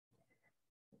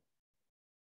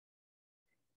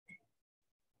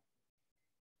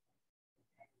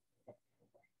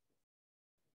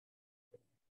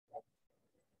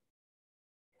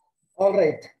All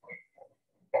right.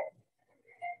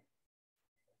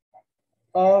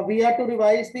 We are to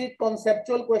revise the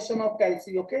conceptual question of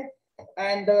CALC, okay?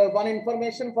 And one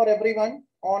information for everyone,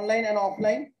 online and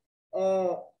offline,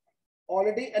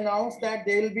 already announced that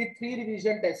there will be 3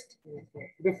 revision tests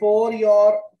before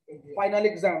your final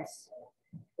exams,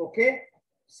 okay?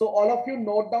 So all of you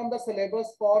note down the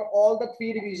syllabus for all the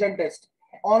 3 revision tests.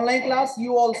 Online class,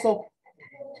 you also.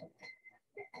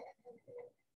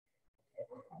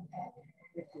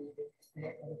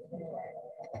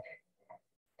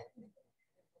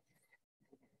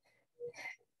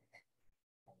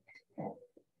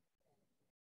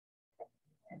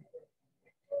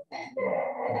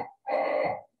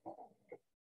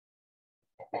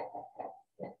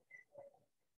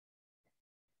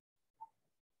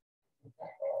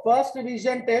 First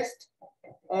revision test,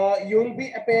 you will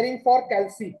be appearing for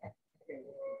CALC.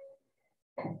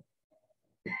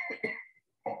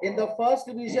 In the first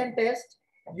revision test,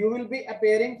 you will be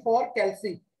appearing for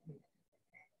CALC.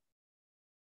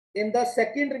 In the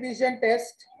second revision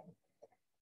test,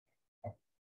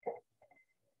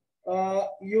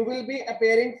 you will be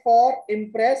appearing for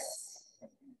Impress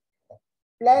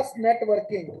plus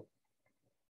networking.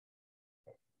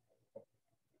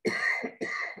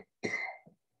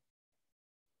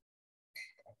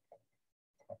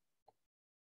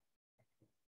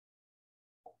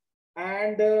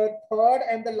 And third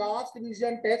and the last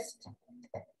revision test,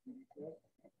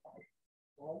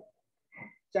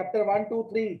 chapter 1, 2,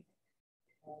 3.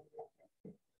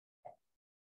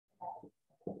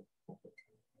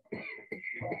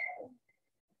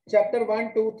 Chapter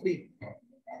 1, 2, 3.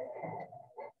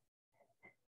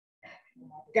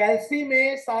 कैल्सी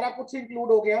में सारा कुछ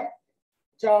include हो गया,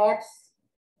 charts,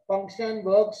 function,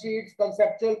 worksheets,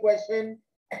 conceptual question,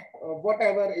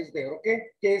 whatever is there, okay?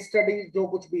 Case studies, जो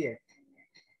कुछ भी है.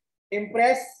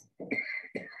 Impress,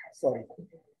 sorry,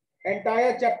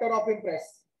 entire chapter of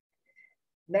Impress.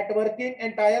 Networking,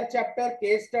 entire chapter,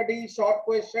 case study, short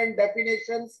question,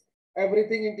 definitions,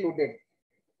 everything included.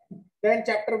 Then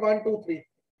chapter 1, 2, 3.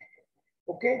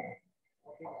 Okay.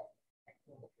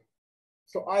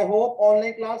 So I hope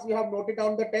online class you have noted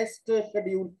down the test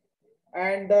schedule,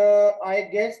 and I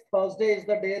guess Thursday is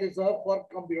the day reserved for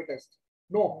computer test.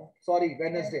 No, sorry,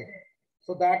 Wednesday.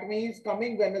 So that means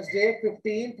coming Wednesday,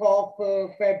 15th of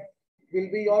Feb will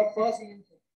be your first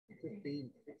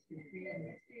 15th.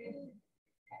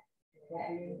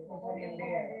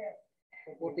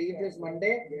 14th is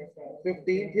Monday,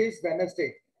 15th is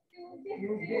Wednesday.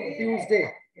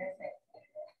 Tuesday.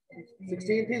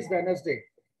 16th is Wednesday.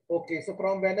 Okay, so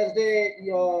from Wednesday,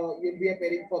 you'll be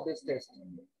appearing for this test.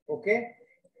 Okay.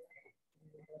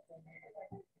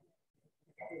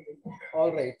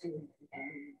 All right.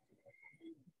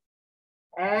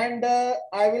 And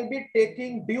I will be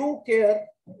taking due care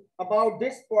about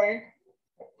this point.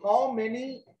 How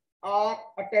many are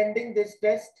attending this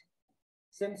test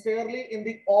sincerely in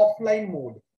the offline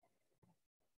mode?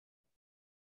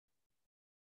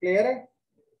 Clear?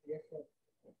 Yes, sir.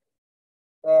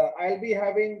 I'll be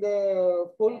having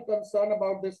the full concern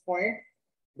about this point,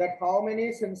 that how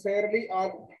many sincerely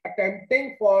are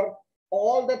attempting for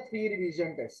all the 3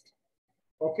 revision tests.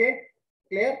 Okay,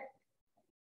 clear?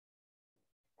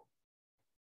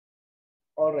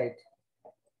 All right.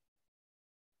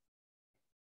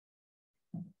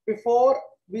 Before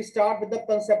we start with the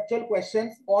conceptual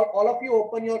questions, all of you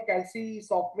open your CALC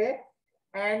software,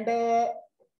 and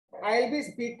I'll be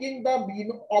speaking the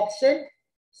menu option.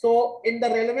 So in the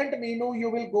relevant menu, you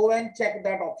will go and check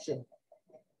that option.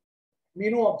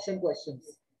 Menu option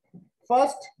questions.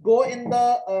 First, go in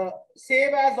the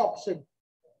save as option,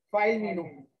 file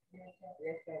menu.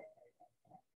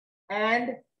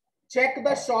 And check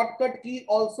the shortcut key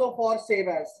also for save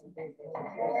as.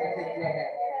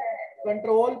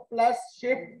 Control plus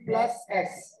Shift plus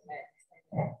S.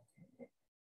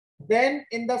 Then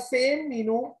in the same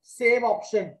menu, save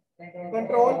option.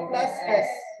 Control plus S.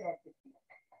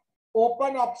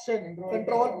 Open option,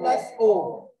 Control plus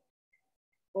O.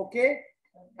 Okay.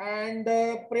 And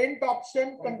print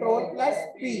option, Control plus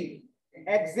P.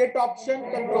 Exit option,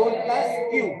 Control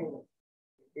plus Q.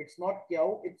 It's not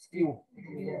Q, it's Q.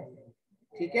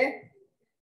 Okay.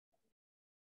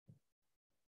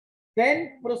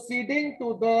 Then proceeding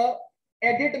to the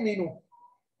edit menu.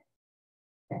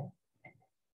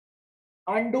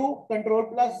 Undo, Control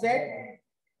plus Z.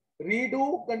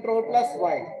 Redo, Control plus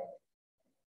Y.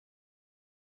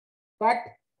 Cut,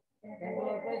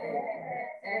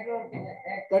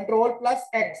 Control plus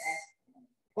X.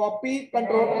 Copy,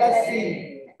 Control plus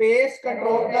C. Paste,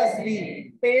 Control plus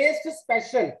V. Paste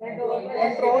special,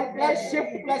 Control plus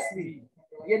Shift plus V.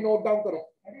 ये note down करो.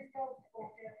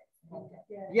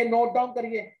 ये note down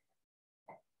करिए,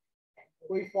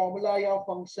 कोई formula या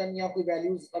function या कोई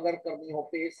values अगर करनी हो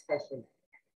paste special,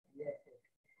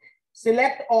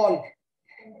 select all,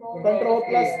 control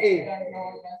plus A,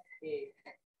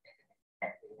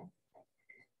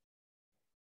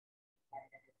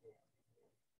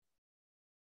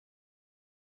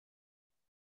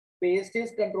 paste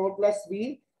is control plus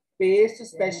we, paste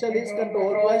special is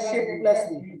control plus shift plus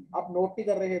we. आप नोट नहीं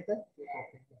कर रहे थे?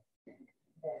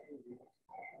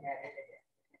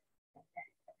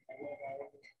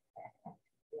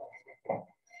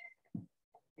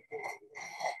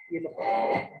 ये लो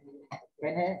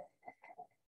पेन है,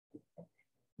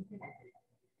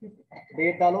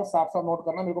 डेट डालो, साफ साफ नोट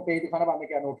करना, मेरे को पेज दिखाना बाद में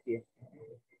क्या नोट किए।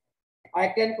 I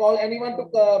can call anyone to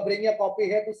bring a copy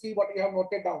here to see what you have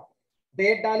noted down.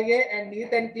 Date डालिए and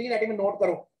neat and clean eight में नोट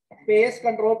करो। Pest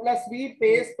control plus we,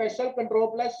 paste special control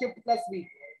plus shift plus we.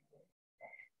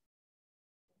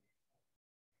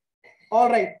 All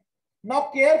right. Now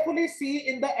carefully see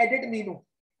in the edit menu.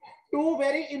 Two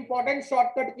very important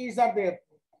shortcut keys are there.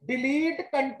 Delete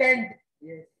content.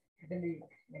 Yes. Delete.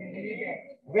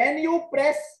 When you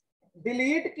press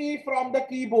delete key from the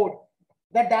keyboard,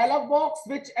 the dialog box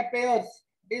which appears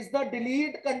is the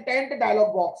delete content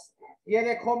dialog box. ये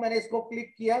देखो मैंने इसको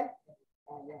click किया.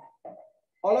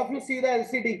 All of you see the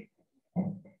LCD.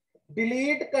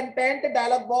 Delete content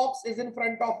dialog box is in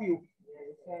front of you.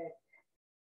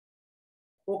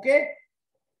 Okay.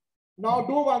 Now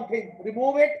do one thing.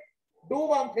 Remove it. Do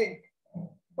one thing.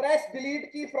 Press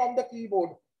delete key from the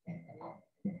keyboard.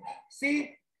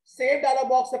 See, save dialog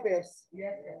box appears.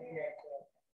 Yes.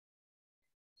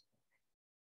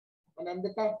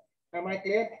 Anandita, am I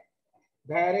clear?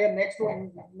 Dharya, next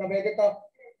one. Navedita,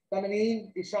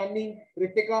 Tanveen, Ishani,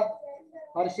 Ritika,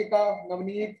 Harshita,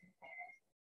 Navneet,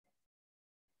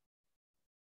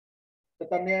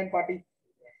 Tatanya and Pati.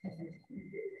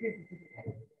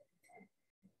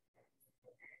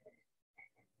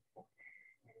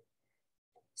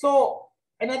 So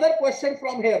another question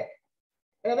from here,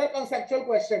 another conceptual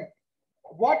question.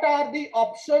 What are the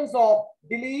options of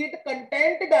delete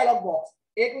content dialog box?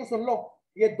 एक में सुन लो,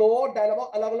 ये दो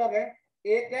dialogue अलग अलग है.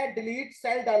 एक है delete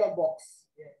cell dialogue box,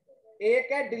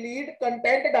 एक है डिलीट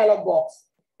कंटेंट डायलॉग बॉक्स,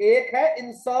 एक है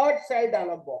इंसर्ट सेल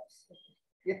डायलॉग बॉक्स.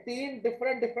 ये तीन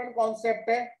डिफरेंट कॉन्सेप्ट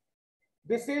है.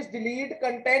 This is delete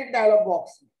content dialogue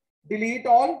box. Delete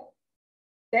all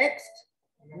text,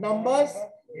 numbers,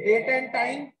 date and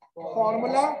time,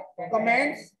 formula,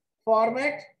 comments,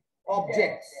 format,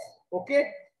 objects.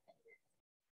 Okay.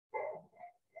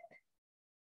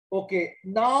 Okay.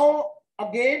 Now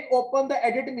again open the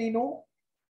edit menu.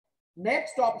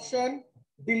 Next option,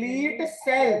 delete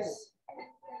cells,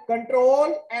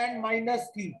 control and minus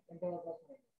key.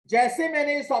 जैसे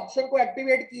मैंने इस option को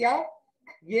activate किया,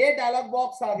 ये dialogue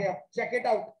box आ गया. Check it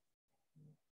out.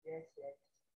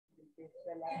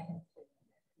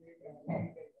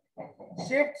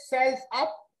 Shift cells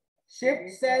up, shift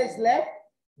cells left,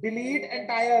 delete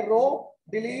entire row,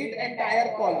 delete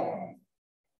entire column.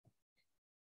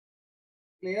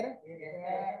 Clear?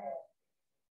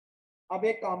 अब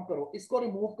एक काम करो, इसको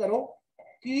रिमूव करो.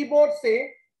 कीबोर्ड से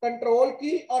कंट्रोल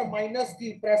की और माइनस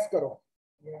की प्रेस करो.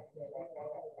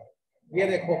 ये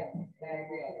देखो,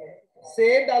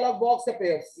 save dialog box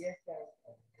appears.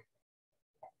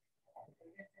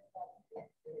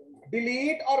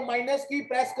 Delete और माइनस की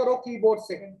प्रेस करो कीबोर्ड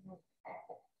से.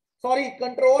 सॉरी,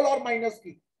 कंट्रोल और माइनस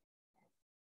की.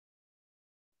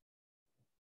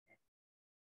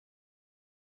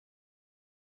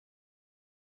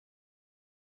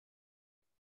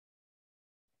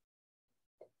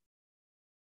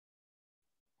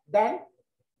 डन.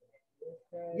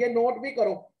 ये नोट भी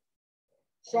करो.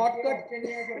 शॉर्टकट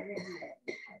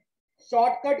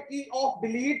की of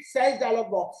delete cells dialog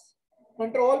box,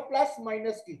 control plus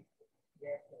minus की.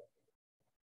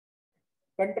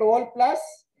 कंट्रोल प्लस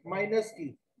माइनस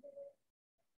की.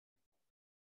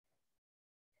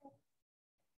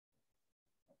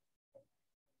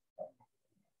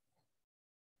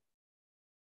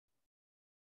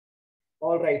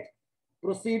 All right.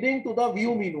 Proceeding to the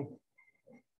view menu.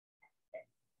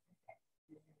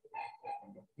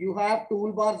 You have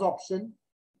toolbars option.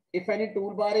 If any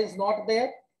toolbar is not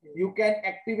there, you can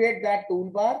activate that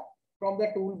toolbar from the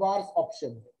toolbars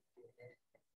option.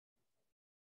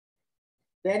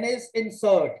 Then is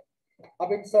insert.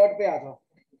 अब insert पे आ जाओ.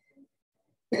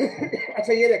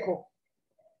 अच्छा ये देखो,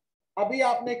 अभी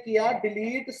आपने किया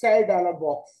delete cell dialog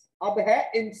box. अब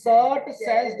है insert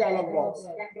cells dialog box.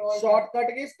 Shortcut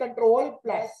is control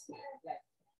plus.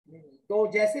 तो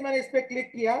जैसे मैंने इस पे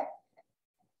क्लिक किया,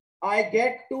 I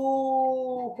get to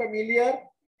familiar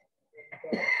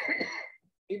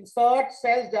Insert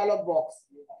cells dialog box.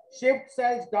 Shift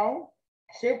cells down,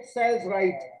 shift cells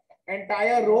right.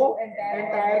 Entire row,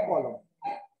 entire column.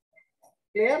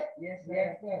 Clear? Yes,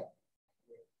 sir.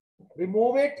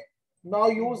 Remove it. Now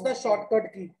use the shortcut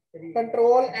key.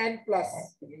 Control and plus.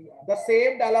 The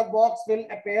same dialog box will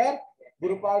appear.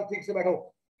 Gurupal, ठीक से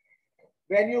बैठो.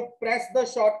 When you press the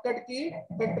shortcut key,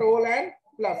 control and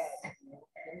plus.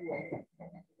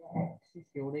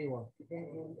 क्यों नहीं हुआ?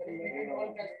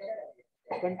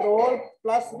 Control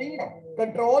plus नहीं,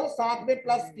 control साथ में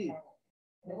plus की.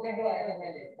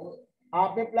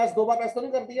 आपने प्लस 2 बार प्रेस तो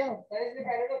नहीं कर दिया? इसने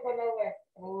पहले तो खोला हुआ है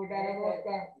वो डायलॉग बॉक्स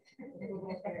का.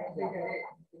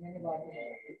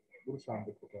 गुरु शाम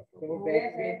देखो क्या तो वो बैक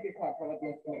पेज के साथ वाला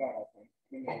प्लस लगा रहा था.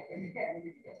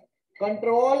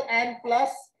 Control and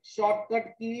plus shortcut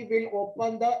key will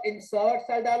open the insert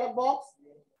cell dialog box.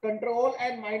 Control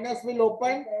and minus will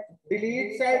open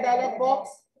delete cell dialog box.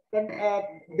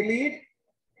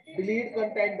 Delete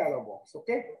content dialog box.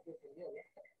 Okay.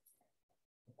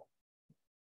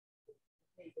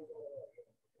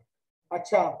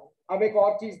 अच्छा, अब एक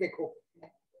और चीज देखो.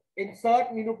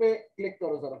 इंसर्ट मेनू पे क्लिक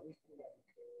करो जरा.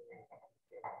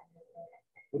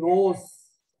 रोज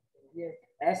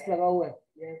एस लगा हुआ है,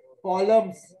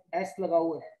 कॉलम्स एस लगा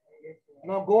हुआ है.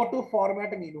 Now go to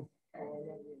format menu.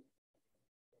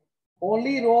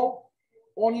 Only row,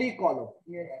 only column.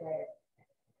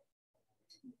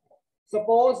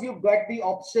 Suppose you get the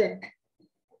option,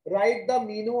 write the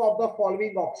menu of the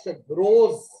following option.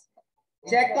 Rows.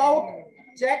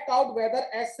 Check out whether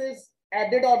S is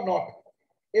added or not.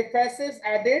 If S is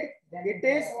added, it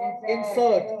is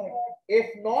insert.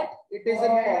 If not, it is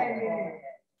in format.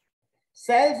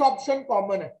 Cells option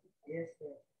common है.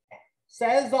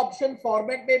 Cells option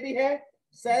format में भी है,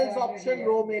 cells option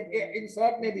row में,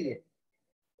 insert में भी है.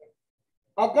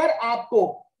 अगर आपको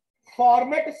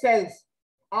format cells,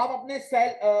 आप अपने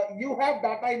cell, you have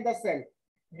data in the cell.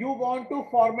 You want to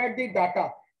format the data.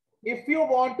 If you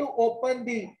want to open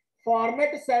the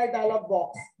format cell dialog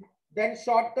box, then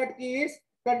shortcut key is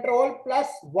control plus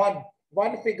 1.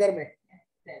 One figure में.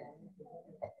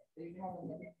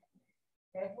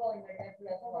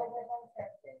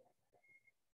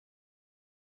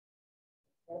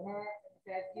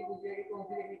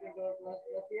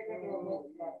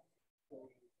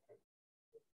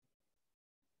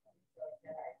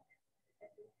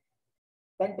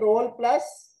 Control plus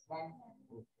 1.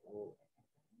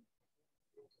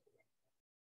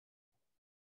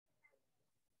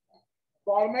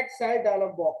 Format cell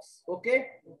dialog box. Okay.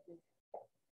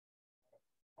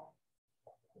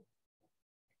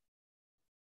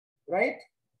 Right?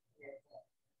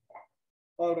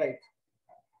 All right.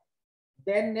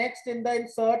 Then next in the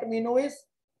insert menu is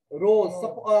rows. So,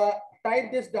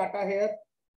 type this data here.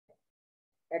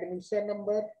 Admission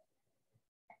number,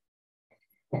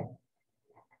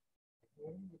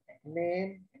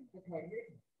 name,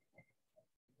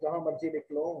 जहां मर्जी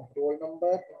लिख लो, roll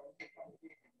number,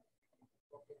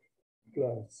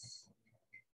 class.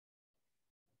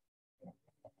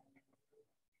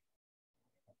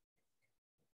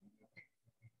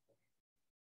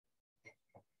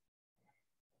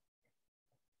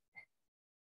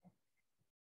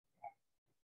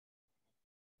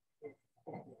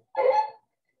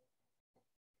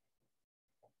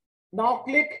 Now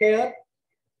click here,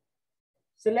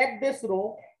 select this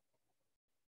row.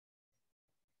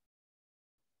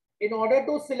 In order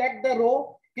to select the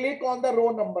row, click on the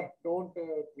row number. Don't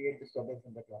create disturbance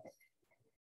in the class.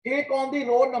 Click on the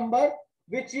row number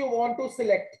which you want to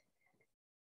select.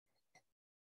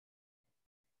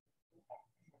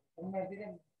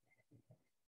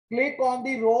 Click on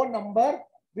the row number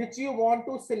which you want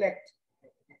to select.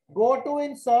 Go to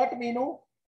insert menu,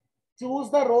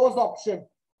 choose the rows option.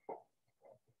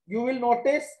 You will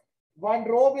notice one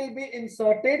row will be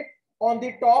inserted on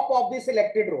the top of the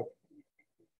selected row.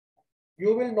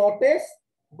 You will notice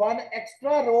one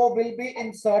extra row will be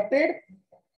inserted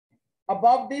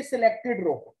above the selected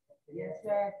row. Yes,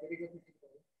 sir.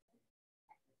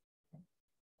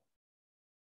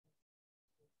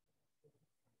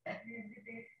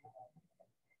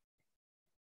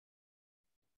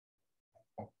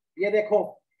 ये देखो,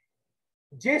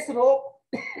 जिस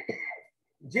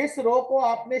रो को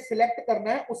आपने select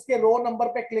करना है उसके रो number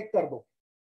पे click कर दो.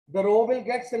 The row will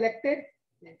get selected.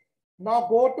 Now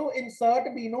go to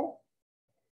insert menu.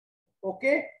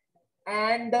 Okay,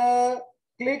 and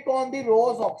click on the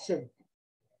rows option.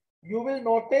 You will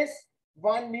notice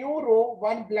one new row,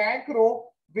 one blank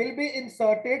row will be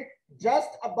inserted just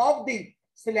above the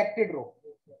selected row.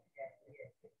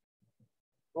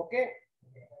 Okay.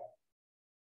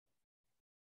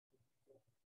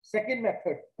 Second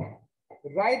method.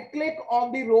 Right click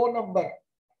on the row number.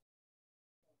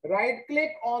 Right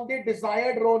click on the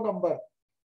desired row number.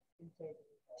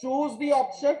 Choose the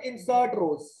option insert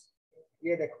rows.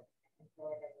 ये देखो.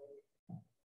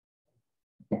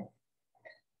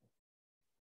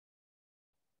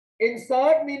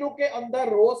 Insert मेनू के अंदर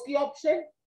रोज की option.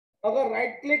 अगर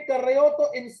right click कर रहे हो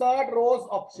तो insert rose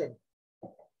option.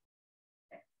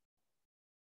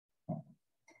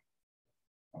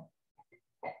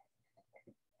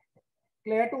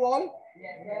 Clear to all?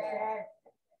 Yes.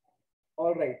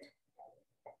 All right.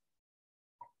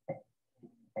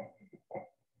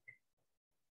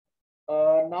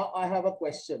 Now I have a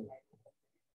question.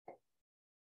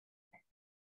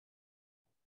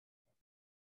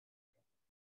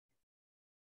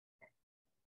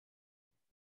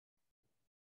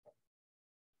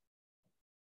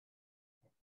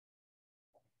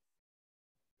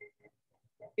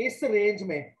 इस रेंज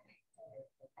में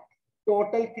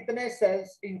टोटल कितने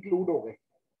सेल्स इंक्लूड हो गए?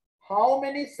 How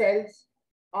many sales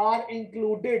are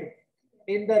included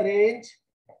in the range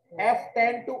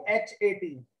F10 to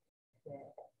H18?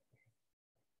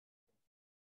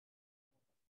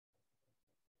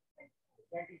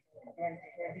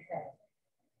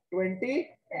 20?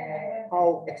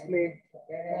 How? Explain.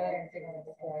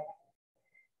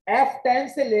 F10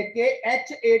 से लेके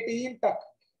H18 तक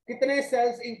कितने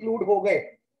sales include हो गए?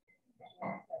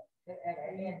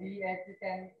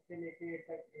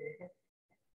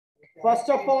 First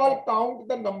of all, count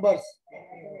the numbers.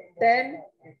 10,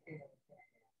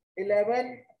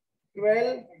 11,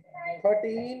 12,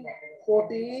 13,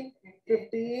 14,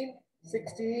 15,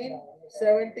 16,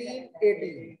 17,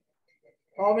 18.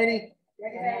 How many?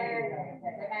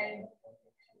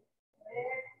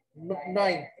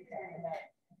 9.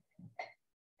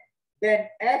 Then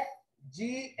F,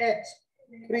 G, H,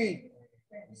 3.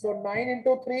 So 9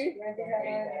 into 3?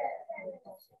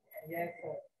 Yes,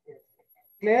 sir.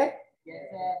 Clear? Yes,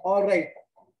 sir. All right.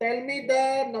 Tell me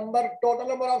the total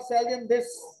number of cells in this.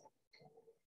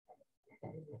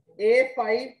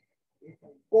 A5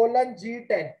 colon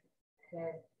G10.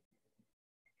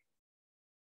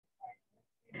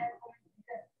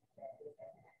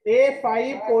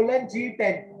 A5 colon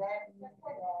G10.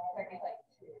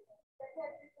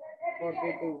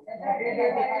 42.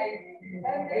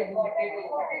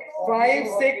 5,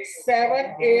 6,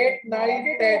 7, 8,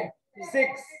 9, 10.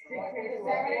 6.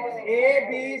 A,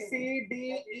 B, C, D,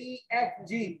 E, F,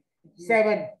 G.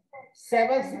 7.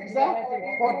 7, 6 are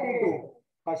 42.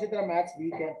 Harshit, तेरा maths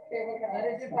weak है.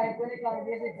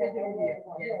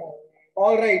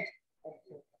 All right.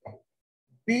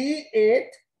 B8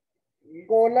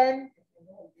 colon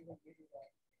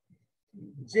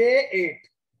J8.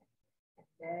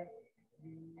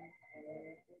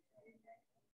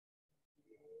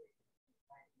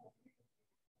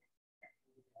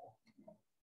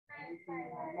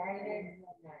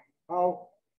 How?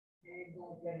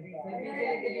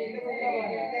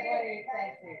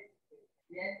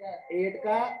 8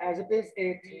 का as it is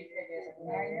 8.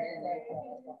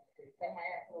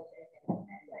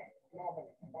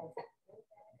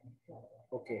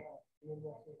 Okay.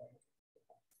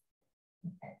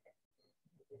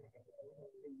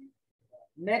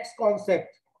 Next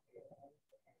concept.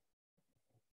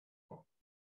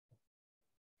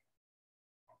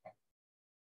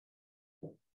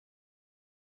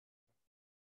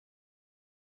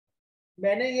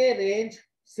 मैंने ये range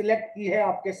select की है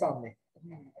आपके सामने.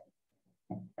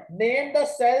 Name the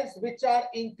cells which are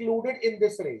included in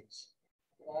this range.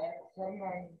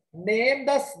 Name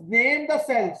the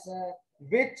cells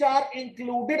which are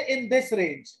included in this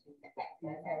range.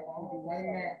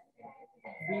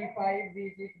 B5,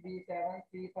 B6, B7,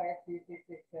 C5, C6,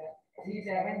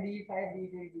 C7, D5,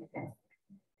 D3, D7.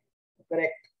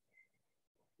 Correct.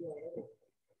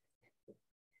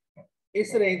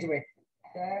 इस range में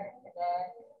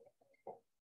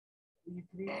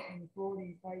E3, E4,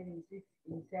 E5, E6,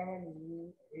 E7,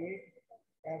 E8,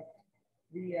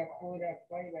 F3, F4,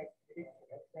 F5, F6,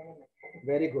 F7.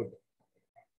 Very good.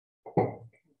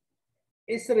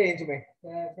 इस range में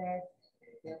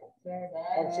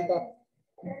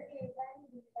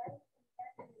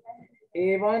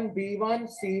A1, B1,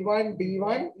 C1,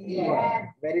 D1,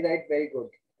 E1. Very right, very good.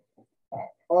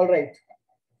 All right.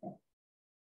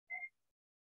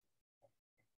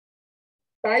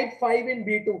 Type 5 in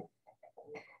B2.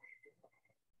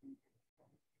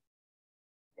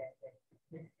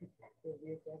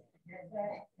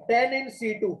 Then in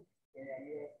C2.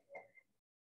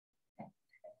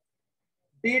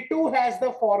 B2 has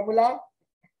the formula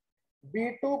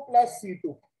B2 plus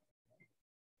C2.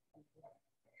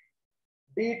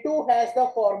 B2 has the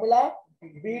formula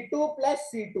B2 plus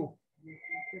C2.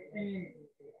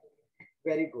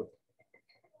 Very good.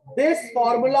 This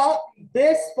formula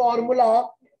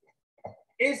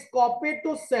is copied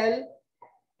to cell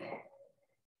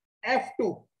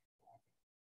F2.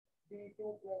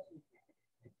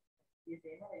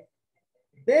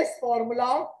 This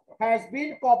formula has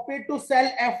been copied to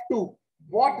cell F2.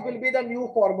 What will be the new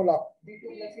formula?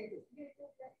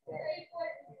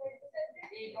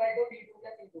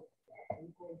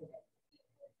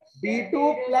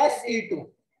 D2 plus E2.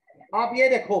 आप ये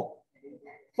देखो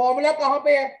formula कहां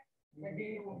पे है?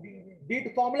 D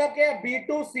formula क्या है?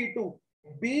 B2C2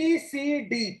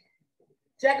 BCD.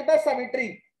 Check the symmetry.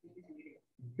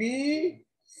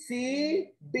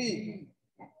 BCD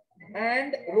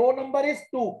and row number is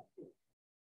 2.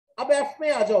 अब F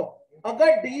में आ जाओ. अगर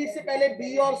D से पहले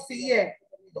B और C है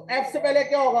तो F से पहले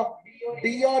क्या होगा?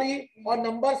 D और E, और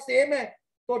नंबर सेम है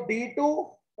तो D2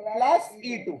 plus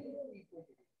E2.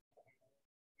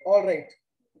 All right.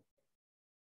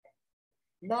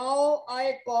 Now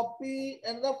I copy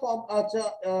another form. अच्छा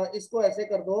इसको ऐसे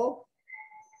कर दो.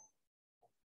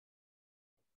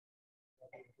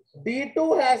 D2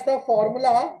 has the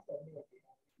formula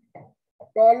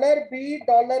 $B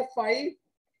 $5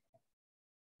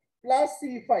 plus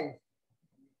C5.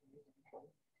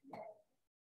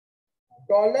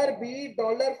 $B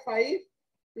 $5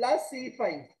 plus C5.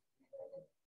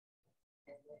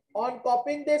 On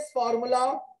copying this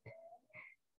formula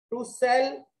to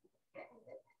cell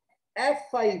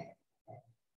F5,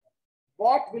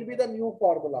 what will be the new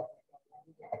formula?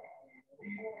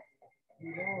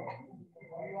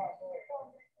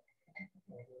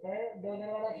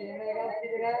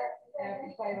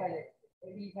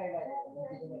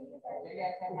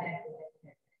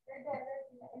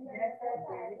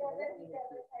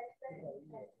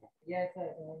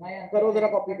 करो जरा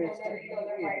copy paste.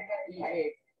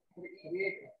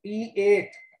 E8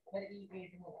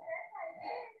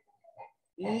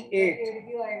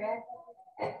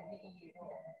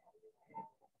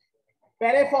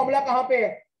 पहले formula कहां पे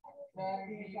है?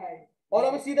 All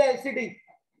of you see the LCD.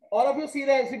 All of you see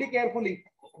the LCD carefully.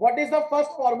 What is the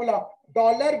first formula?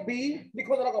 $B.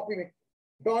 लिखो जरा copy में.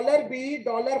 $B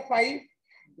 $5.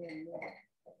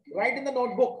 Write in the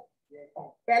notebook.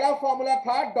 पहला फॉर्मूला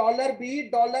था $B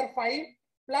 $5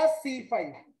 plus C5.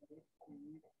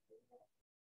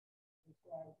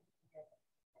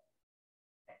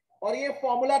 और ये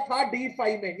फॉर्मूला था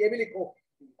D5 में. ये भी लिखो.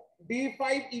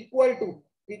 D5 equal to.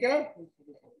 ठीक है ना?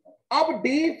 अब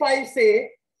D5 से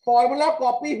फॉर्मूला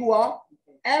कॉपी हुआ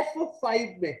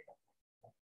F5 में.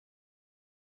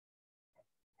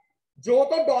 जो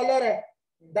तो डॉलर है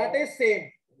that is same.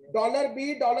 $B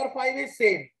 $5 is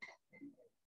same.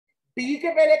 D के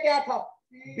पहले क्या था?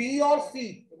 B और C.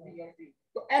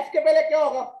 तो F के पहले क्या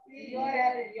होगा?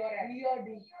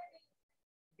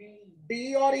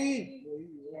 D और E.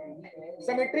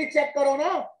 सिमेट्री चेक करो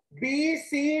ना.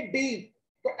 BCD.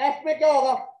 तो F में क्या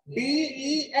होगा?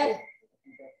 DEF.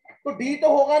 तो D तो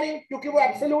होगा नहीं क्योंकि वो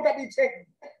एब्सोल्यूट है पीछे.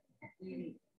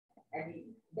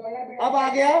 अब आ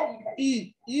गया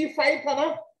E. E5 था ना.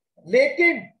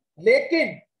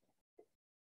 लेकिन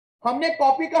हमने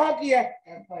कॉपी कहां किया है?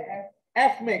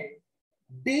 F में.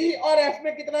 D और F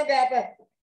में कितना गैप है?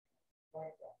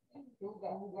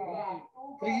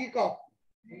 3 का.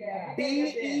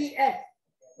 DEF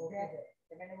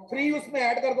 3 उसमें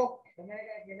ऐड कर दो.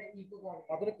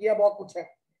 आपने किया बहुत कुछ है.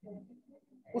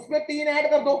 उसमें 3 ऐड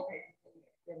कर दो.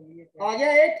 आ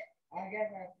गया 8.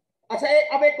 अच्छा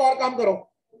अब एक और काम करो.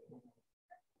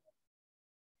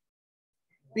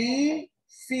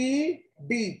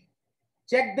 BCD.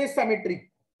 Check this symmetry.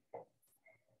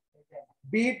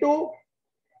 B2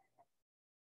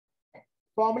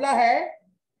 formula है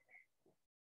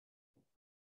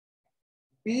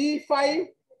B5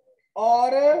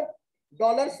 और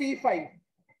 $C5.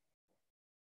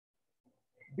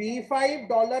 B5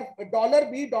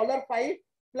 $B $5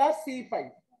 plus C5.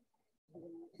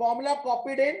 Formula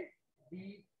copied इन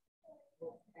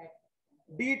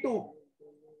D2.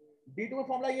 D2 में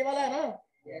फॉर्मूला ये वाला है ना.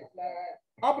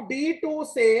 अब D2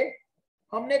 से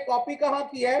हमने कॉपी कहां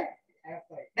की है?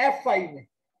 F5 में.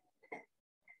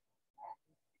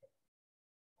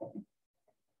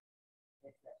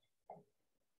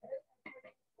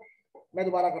 मैं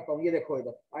दोबारा करता हूं. ये देखो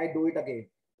इधर. I do it again.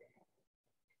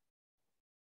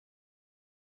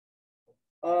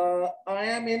 I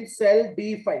am in cell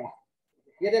D5.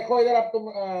 ये देखो इधर. अब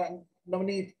तुम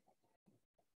नवनीत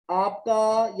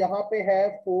आपका यहां पे है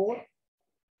 4,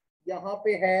 यहां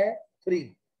पे है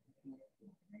 3.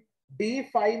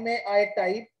 D5 में I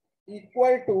type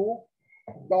equal to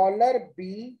 $B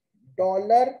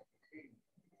 $5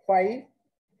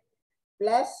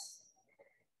 plus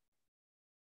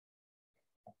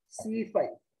C5।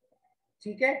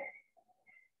 ठीक है,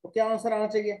 तो क्या आंसर आना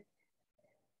चाहिए?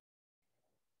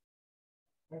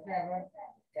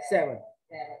 7।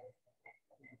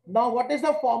 Now what is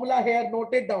the formula here?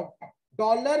 Note it down.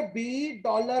 $B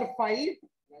 $5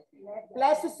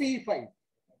 plus C5.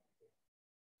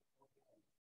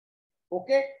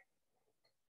 Okay.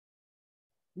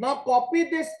 Now copy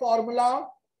this formula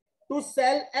to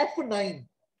cell F9.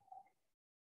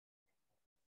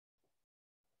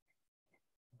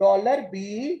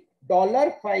 $B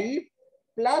 $5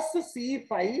 plus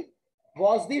C5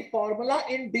 was the formula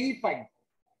in D5.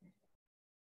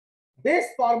 This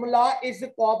formula is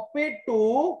copied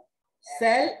to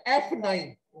cell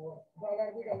F9.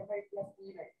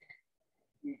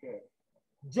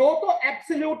 जो तो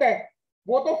absolute है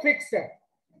वो तो fixed है,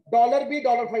 $B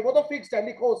 $5 वो तो fixed है,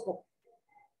 लिखो उसको।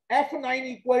 F9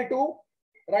 equal to,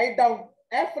 write down,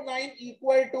 F9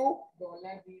 equal to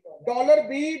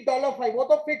 $B $5 वो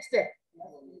तो फिक्स्ड है।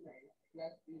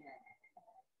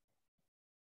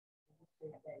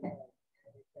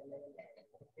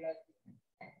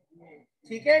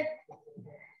 ठीक है,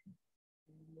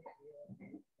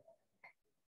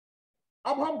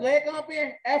 अब हम गए कहां पे?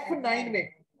 F9 में।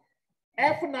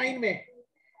 F9 में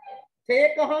थे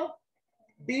कहां?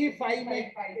 D5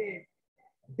 में।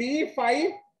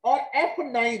 D5 और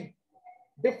F9,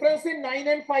 डिफरेंस इन 9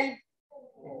 एंड 5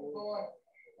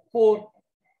 4।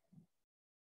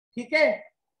 ठीक है,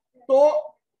 तो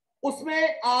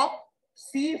उसमें आप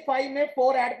C5 में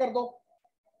 4 ऐड कर दो।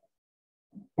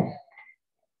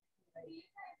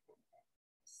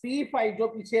 C5 जो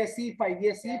पीछे है C5,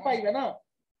 ये C5 है ना,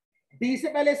 D से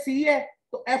पहले C है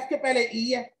तो F के पहले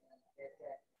E है,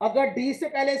 अगर D से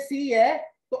पहले C है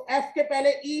तो F के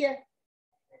पहले E है।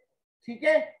 ठीक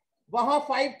है, वहां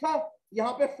 5 था,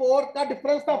 यहाँ पे 4 का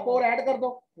डिफरेंस था, 4 ऐड कर दो,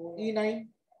 E9।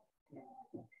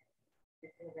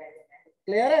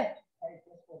 क्लियर है?